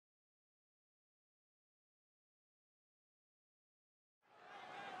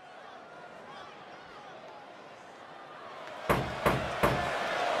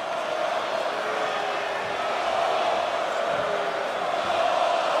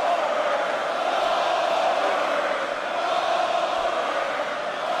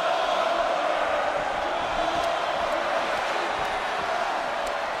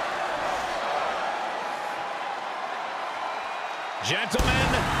Gentlemen,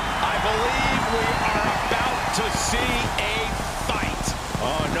 I believe we are about to see a fight.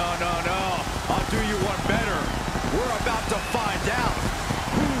 Oh, no, no, no. I'll do you one better. We're about to find out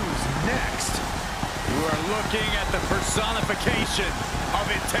who's next. We're looking at the personification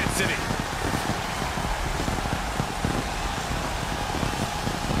of intensity.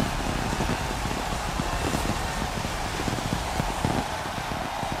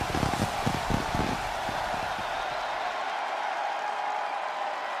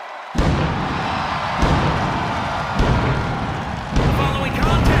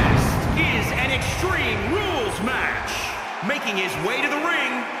 Making his way to the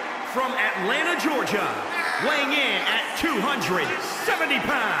ring from Atlanta, Georgia, weighing in at 270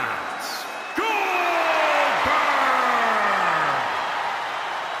 pounds, Goldberg!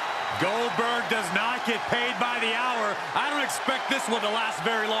 Goldberg does not get paid by the hour. I don't expect this one to last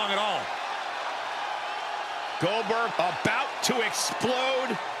very long at all. Goldberg about to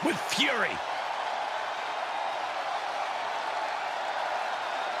explode with fury.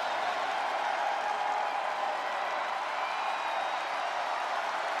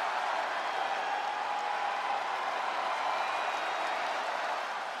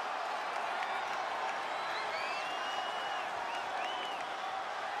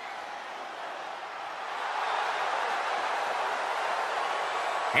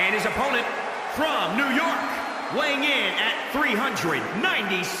 And his opponent from New York, weighing in at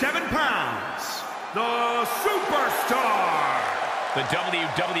 397 pounds, the Superstar. The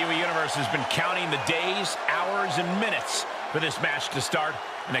WWE Universe has been counting the days, hours, and minutes for this match to start,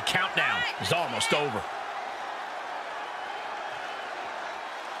 and the countdown is almost over.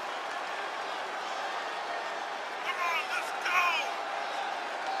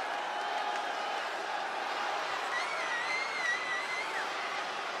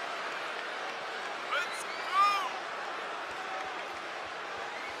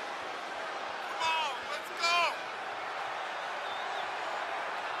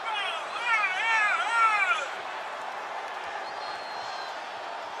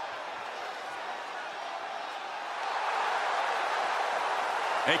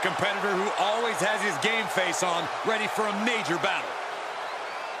 A competitor who always has his game face on, ready for a major battle.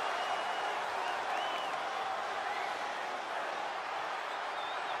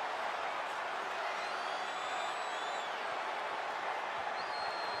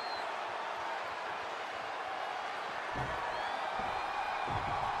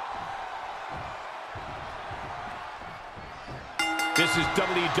 This is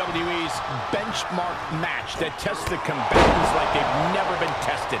WWE's benchmark match that tests the combatants like they've never been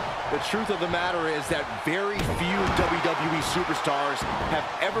tested. The truth of the matter is that very few WWE superstars have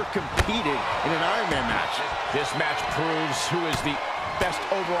ever competed in an Iron Man match. This match proves who is the best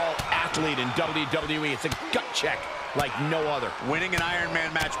overall athlete in WWE. It's a gut check like no other. Winning an Iron Man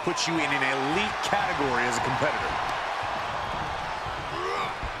match puts you in an elite category as a competitor.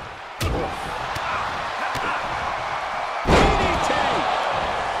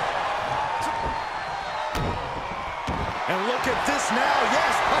 And look at this now,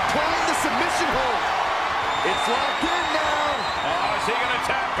 yes, applying the submission hold. It's locked in now. Oh, is he going to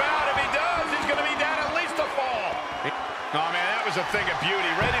tap out? If he does, he's going to be down at least a fall. Oh, man, that was a thing of beauty,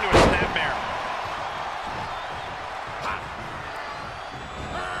 right into a snapmare.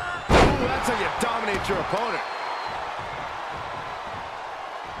 Ooh, that's how you dominate your opponent.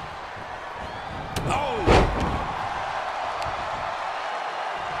 Oh!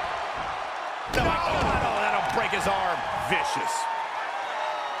 That'll break his arm. Vicious.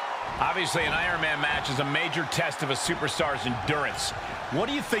 Obviously, an Iron Man match is a major test of a superstar's endurance. What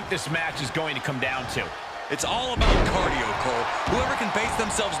do you think this match is going to come down to? It's all about cardio, Cole. Whoever can pace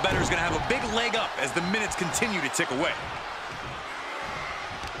themselves better is going to have a big leg up as the minutes continue to tick away.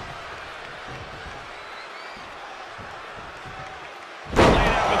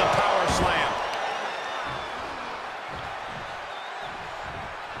 Laid out with a power slam.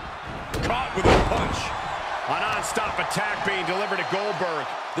 Caught with a punch. A non-stop attack being delivered to Goldberg.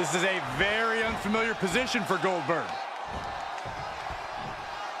 This is a very unfamiliar position for Goldberg.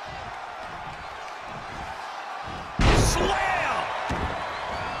 Slam!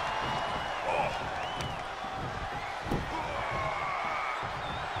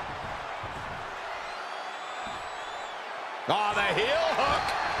 Oh, the heel hook.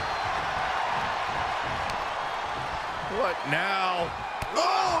 What now?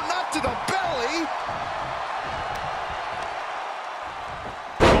 Oh, not to the belly.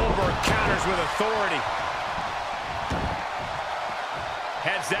 Goldberg counters with authority.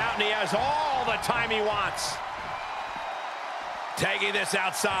 Heads out, and he has all the time he wants. Taking this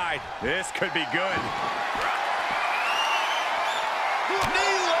outside. This could be good.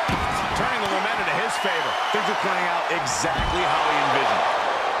 Knee lift. Turning the momentum to his favor. Things are playing out exactly how he envisioned.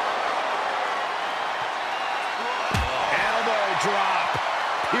 Elbow drop.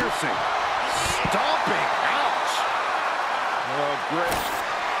 Piercing. Stomping. Ouch. Oh, great.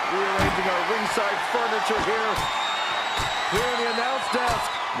 Rearranging our ringside furniture here. Here in the announce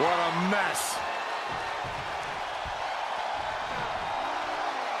desk. What a mess.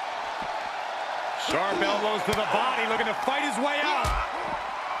 Sharp elbows to the body, looking to fight his way out.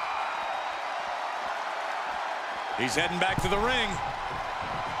 He's heading back to the ring.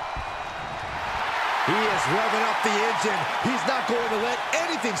 He is revving up the engine. He's not going to let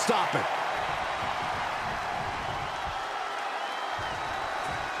anything stop it.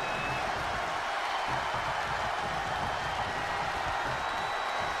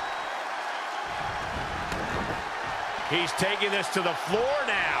 He's taking this to the floor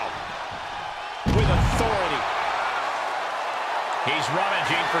now with authority. He's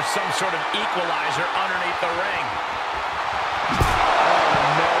rummaging for some sort of equalizer underneath the ring. Oh,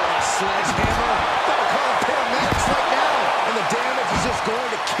 no, a sledgehammer. They'll call it paramedics right now. And the damage is just going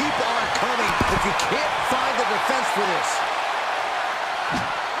to keep on coming if you can't find the defense for this.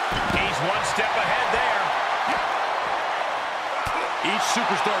 He's one step ahead there. Each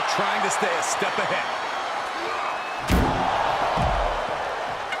superstar trying to stay a step ahead.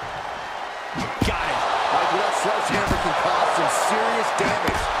 That sledgehammer can cause some serious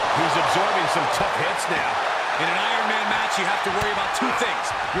damage. He's absorbing some tough hits now. In an Iron Man match, you have to worry about two things: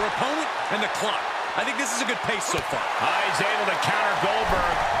 your opponent and the clock. I think this is a good pace so far. He's able to counter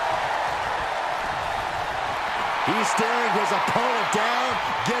Goldberg. He's staring his opponent down,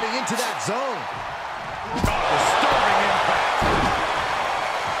 getting into that zone. Disturbing impact.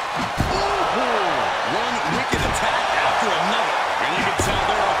 One wicked attack after another. And you can tell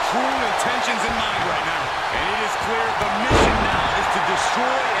there are cruel intentions in mind right now. And it is clear the mission now is to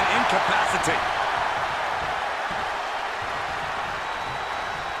destroy and incapacitate.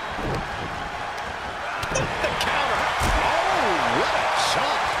 The counter. Oh, what a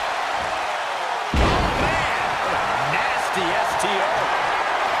chop. Oh, man. What a nasty STO.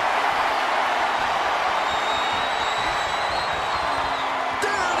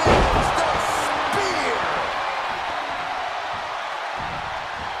 There it is, the spear.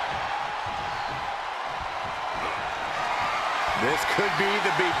 This could be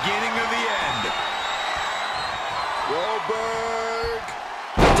the beginning of the end. Goldberg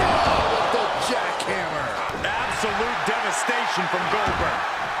down with the jackhammer. Absolute devastation from Goldberg.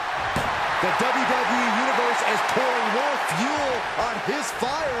 The WWE Universe is pouring more fuel on his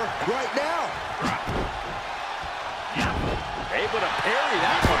fire right now. Able to parry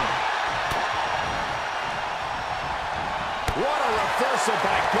that one. What a reversal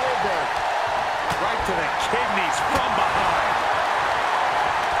by Goldberg. Right to the kidneys from behind.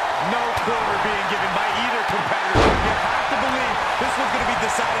 No quarter being given by either competitor. You have to believe this was going to be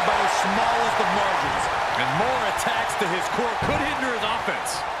decided by the smallest of margins. And more attacks to his core could hinder his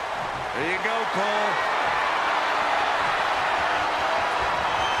offense. There you go, Cole.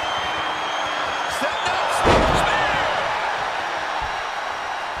 Setting up, spear.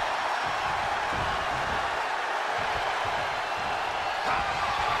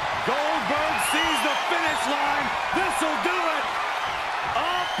 Goldberg sees the finish line. This'll do it.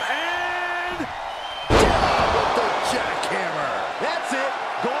 Up and Down with the jackhammer. That's it.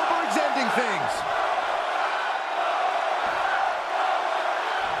 Goldberg's ending things.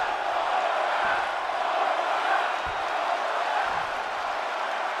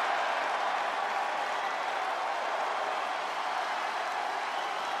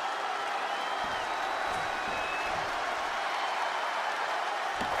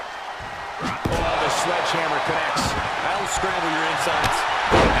 Sledgehammer connects. that'll scramble your insides.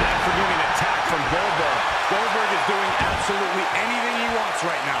 An unforgiving attack from Goldberg. Goldberg is doing absolutely anything he wants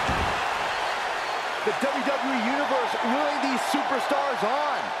right now. The WWE Universe willing these superstars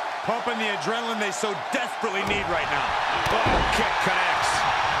on. Pumping the adrenaline they so desperately need right now. Oh, kick connects.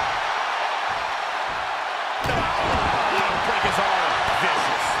 Oh, break his arm.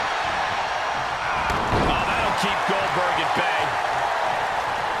 Vicious. Oh, that'll keep Goldberg at bay.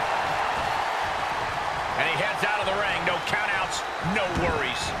 And he heads out of the ring. No countouts, no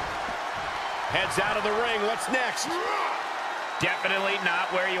worries. Heads out of the ring. What's next? Definitely not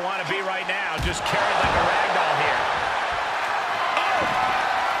where you want to be right now. Just carried like a ragdoll here. Oh!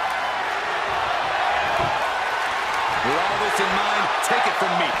 With all this in mind, take it from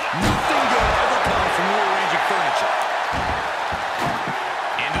me. Nothing good ever comes from rearranging furniture.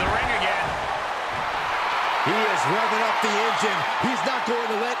 Into the ring again. He is revving up the engine. He's not going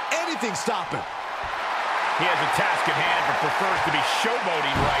to let anything stop him. He has a task at hand, but prefers to be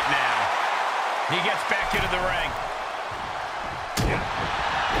showboating right now. He gets back into the ring.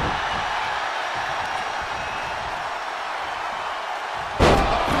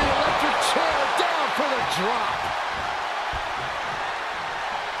 Up the electric chair, down for the drop.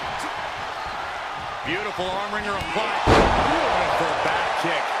 Beautiful arm wringer applied. Beautiful back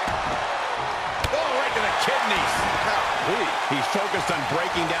kick. Oh, right to the kidneys. He's focused on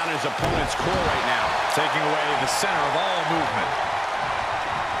breaking down his opponent's core right now, Taking away the center of all movement.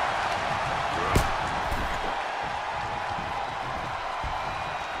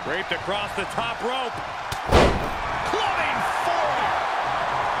 Draped across the top rope. Clubbing forearm.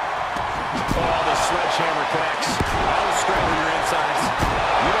 Oh, the sledgehammer connects. That'll scramble your insides.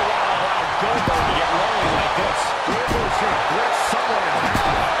 You don't want to allow Goldberg to get rolling like this. Goldberg's going to break someone in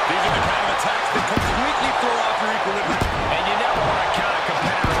half. These are the kind of attacks that completely throw off your equilibrium. And you never want to count a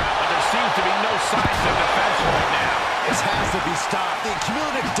competitor out, but there seems to be no signs of defense right now. This has to be stopped. The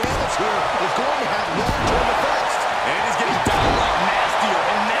cumulative damage here is going to have long-term effects. And it is getting downright nastier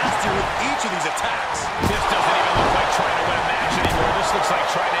and nastier with each of these attacks. This doesn't even look like trying to win a match anymore. This looks like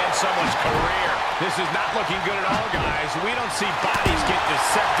trying to end someone's career. This is not looking good at all, guys. We don't see bodies get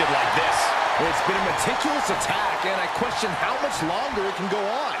dissected like this. It's been a meticulous attack, and I question how much longer it can go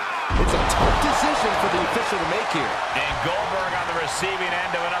on. It's a tough decision for the official to make here. And Goldberg on the receiving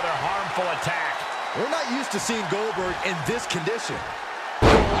end of another harmful attack. We're not used to seeing Goldberg in this condition.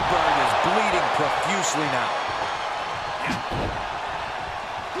 Goldberg is bleeding profusely now.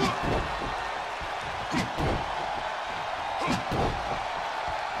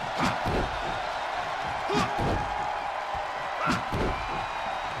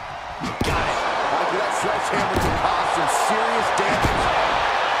 Sledgehammer can cause some serious damage.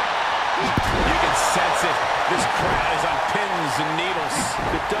 You can sense it. This crowd is on pins and needles.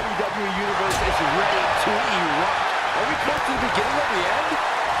 The WWE Universe is ready to erupt. Are we close to the beginning of the end?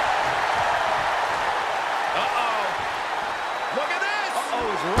 Uh-oh. Look at this.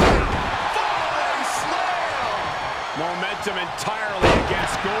 Uh-oh, it's right. Falling slam. Momentum entirely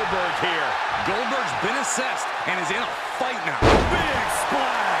against Goldberg here. Goldberg's been assessed and is in a fight now. Big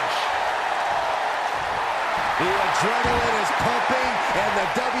splash. The adrenaline is pumping, and the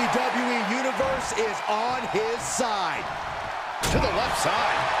WWE Universe is on his side. To the left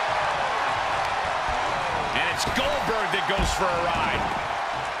side. And it's Goldberg that goes for a ride.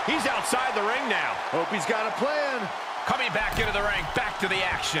 He's outside the ring now. Hope he's got a plan. Coming back into the ring, back to the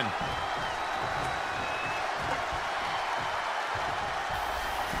action.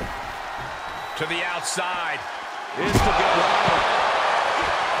 To the outside. This could get wild.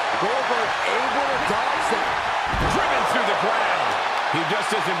 Goldberg able to dodge that. Driven through the ground. He just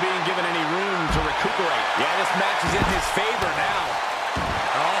isn't being given any room to recuperate. Yeah, this match is in his favor now.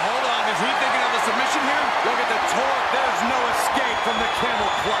 Oh, hold on. Is he thinking of a submission here? Look at the torque. There's no escape from the camel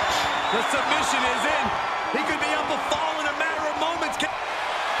clutch. The submission is in. He could be up a fall in a matter of moments.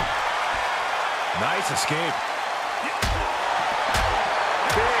 Nice escape.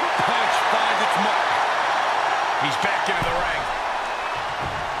 Big punch finds its mark. He's back into the ring.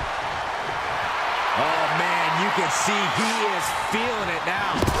 Oh, man, you can see he is feeling it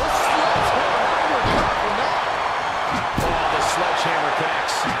now. Oh, the sledgehammer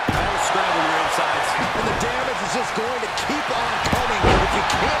connects. That'll scramble your insides. And the damage is just going to keep on coming if you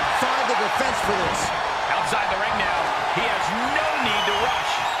can't find the defense for this. Outside the ring now. He has no need to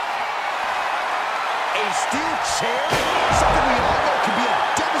rush. A steel chair? Something we all know can be a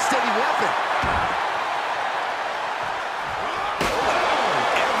devastating weapon.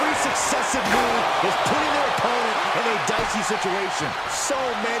 Every successive move is putting their opponent in a dicey situation. So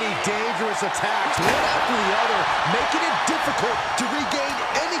many dangerous attacks, one after the other, making it difficult to regain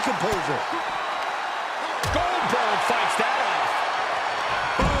any composure. Goldberg fights that off.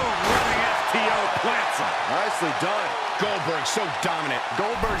 Boom, running FTO plants him. Nicely done. Goldberg so dominant.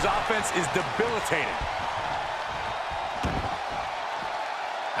 Goldberg's offense is debilitating.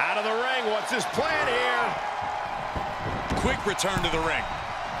 Out of the ring. What's his plan here? Quick return to the ring.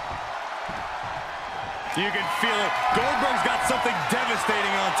 You can feel it. Goldberg's got something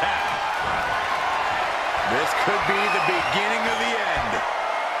devastating on tap. This could be the beginning of the end.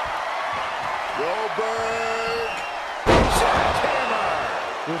 Goldberg. Jackhammer.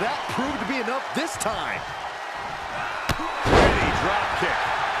 Will that prove to be enough this time? Ready drop kick.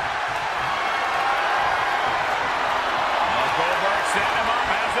 Goldberg setting him up,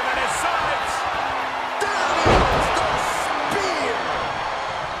 has him in his sights. Down goes the spear.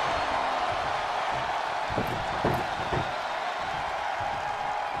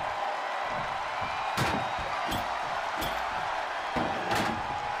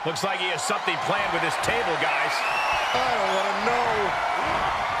 Looks like he has something planned with his table, guys. I don't want to know.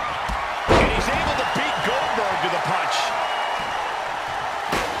 And he's able to beat Goldberg to the punch.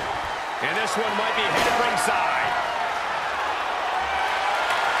 And this one might be hit ringside.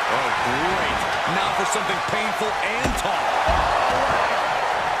 Oh, great. Now for something painful and tall.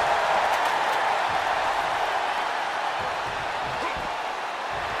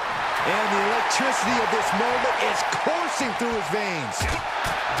 And the electricity of this moment is coursing through his veins.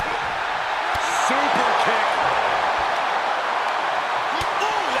 Super kick.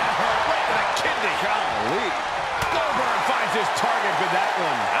 Ooh, that hurt right to the kidney. Golly. Goldberg finds his target with that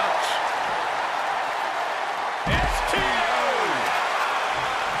one. Ouch. STO.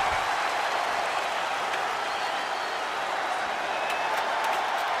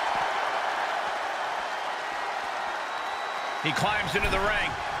 He climbs into the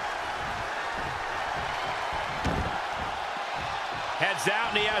ring. Heads out,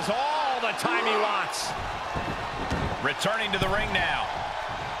 and he has all the time he wants. Returning to the ring now.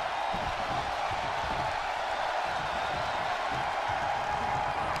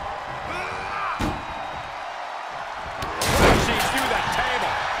 Crashing through the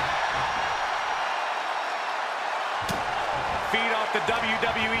table. Feed off the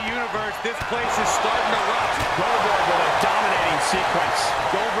WWE Universe. This place is starting to rust. Goldberg with a dominating sequence.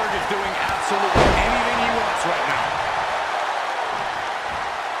 Goldberg is doing absolutely anything he wants right now.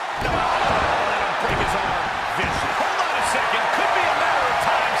 Break his arm. Vicious. Hold on a second. Could be a matter of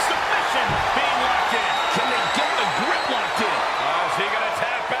time. Submission being locked in. Can they get the grip locked in? Is he going to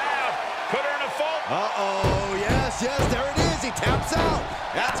tap out? Put her in a fault. Uh-oh. Yes, yes, there it is. He taps out.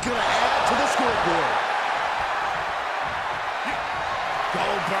 That's going to add to the scoreboard.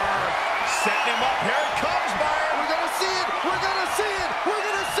 Goldberg setting him up. Here it comes, Byron. We're going to see it. We're going to see it. We're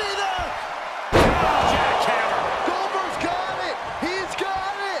going to see that. Jackhammer. Goldberg's got it. He's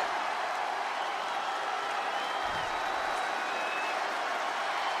got it.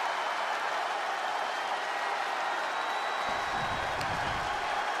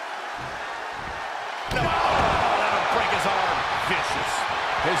 That'll break his arm. Vicious.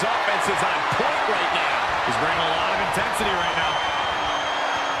 His offense is on point right now. He's bringing a lot of intensity right now.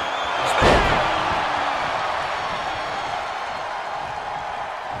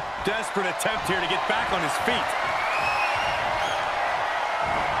 Desperate attempt here to get back on his feet.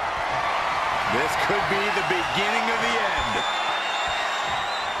 This could be the beginning of the end.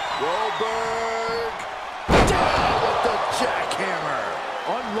 Goldberg down with the jackhammer.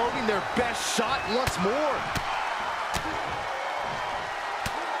 Unloading their best shot once more.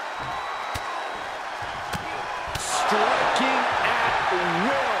 Striking at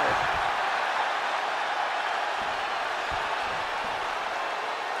will.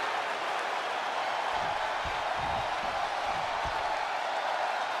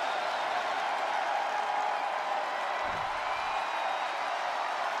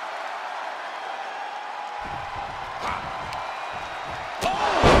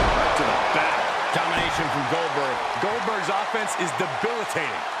 From Goldberg. Goldberg's offense is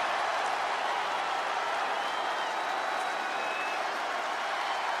debilitating.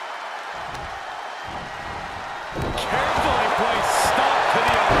 Carefully placed stop to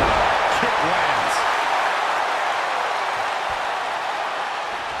the arm. Kick lands.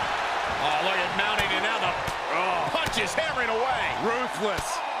 Oh, look at mounting it now. The punch is hammering away. Ruthless.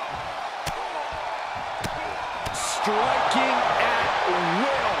 Striking at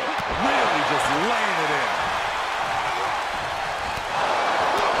will. Really just laying it in.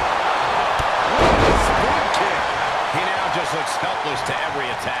 Spin kick. He now just looks helpless to every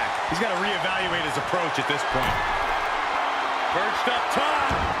attack. He's got to reevaluate his approach at this point. Perched up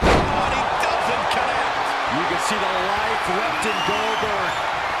top. But he doesn't connect. You can see the life left in Goldberg.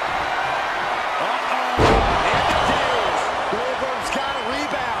 And the fuse. Goldberg's got to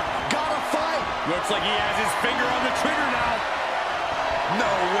rebound. Got to fight. Looks like he has his finger on the trigger now. No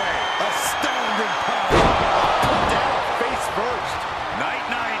way. Astounding power. Put down face first. Night,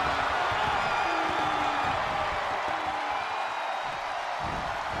 night.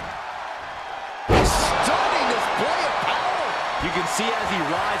 Stunning display of power. You can see as he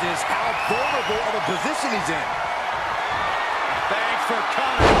rises how vulnerable of a position he's in. Thanks for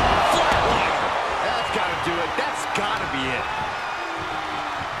coming. Flatliner. That's got to do it. That's got to be it.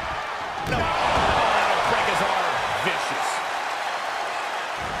 No. That'll break his arm. Vicious.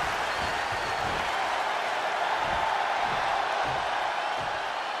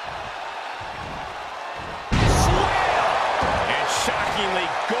 Shockingly,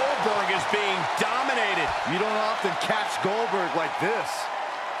 Goldberg is being dominated. You don't often catch Goldberg like this.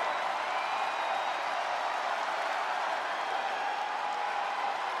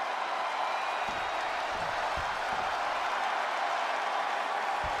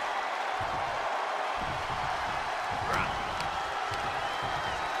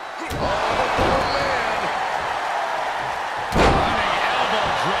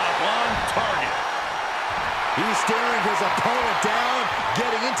 down,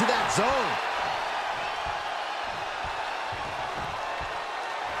 getting into that zone.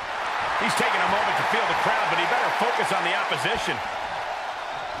 He's taking a moment to feel the crowd, but he better focus on the opposition.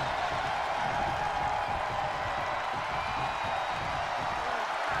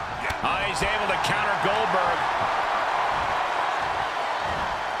 He's able to counter Goldberg.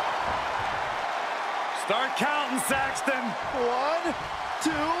 Start counting, Saxton. 1, 2,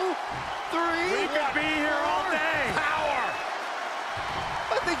 3. We could be here all day. Power!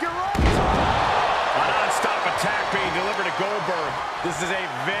 I think you're right. A non-stop attack being delivered to Goldberg. This is a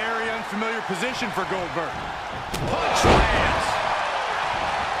very unfamiliar position for Goldberg. Punch lands.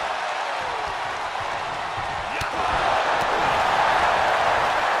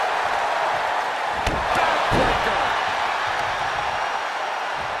 Backbreaker.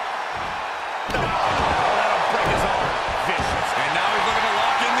 That'll break his arm. Vicious. And now he's looking to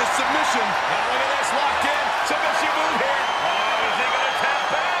lock in this submission. And look at this, locked in. Submission move here. Oh, is he going to tap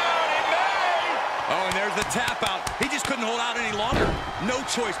out? He may. Oh, and there's the tap out. He just couldn't hold out any longer. No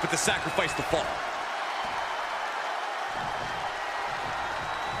choice but to sacrifice the fall.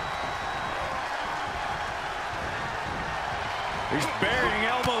 He's burying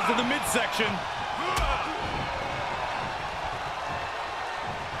elbows in the midsection.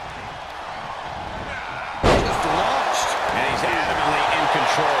 Just launched. And he's adamantly in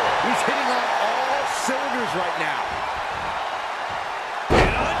control. He's hitting on all cylinders right now.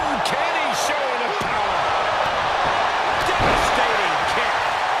 An uncanny showing of power. Devastating kick.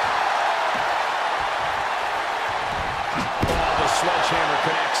 Oh, the sledgehammer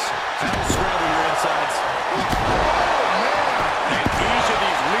connects. That'll scramble your insides. And each of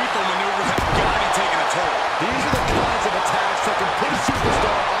these lethal maneuvers have got to be taking a toll. These are the kinds of attacks that can put a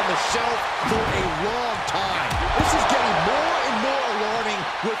superstar on the shelf for a long time. This is getting more and more alarming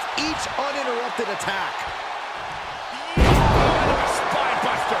with each uninterrupted attack. Spine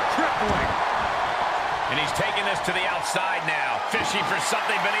buster, crippling. And he's taking this to the outside now, fishing for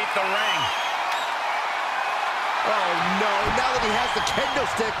something beneath the ring. Oh no, now that he has the kendo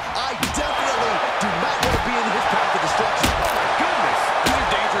stick, I definitely do not want to be in his path of destruction. Oh my goodness. These are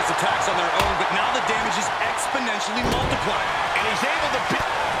dangerous attacks on their own, but now the damage is exponentially multiplied. And he's able to beat.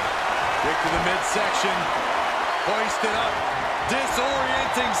 Kick to the midsection. Hoisted up.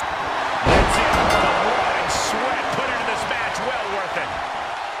 Disorienting. That's it. The blood and sweat put into this match. Well worth it.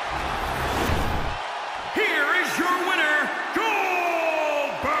 Here is your winner,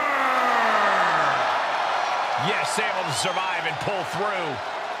 Goldberg! Yes, able to survive and pull through.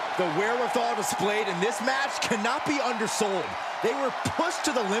 The wherewithal displayed in this match cannot be undersold. They were pushed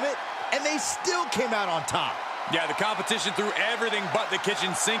to the limit, and they still came out on top. Yeah, the competition threw everything but the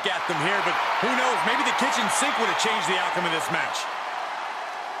kitchen sink at them here, but who knows, maybe the kitchen sink would have changed the outcome of this match.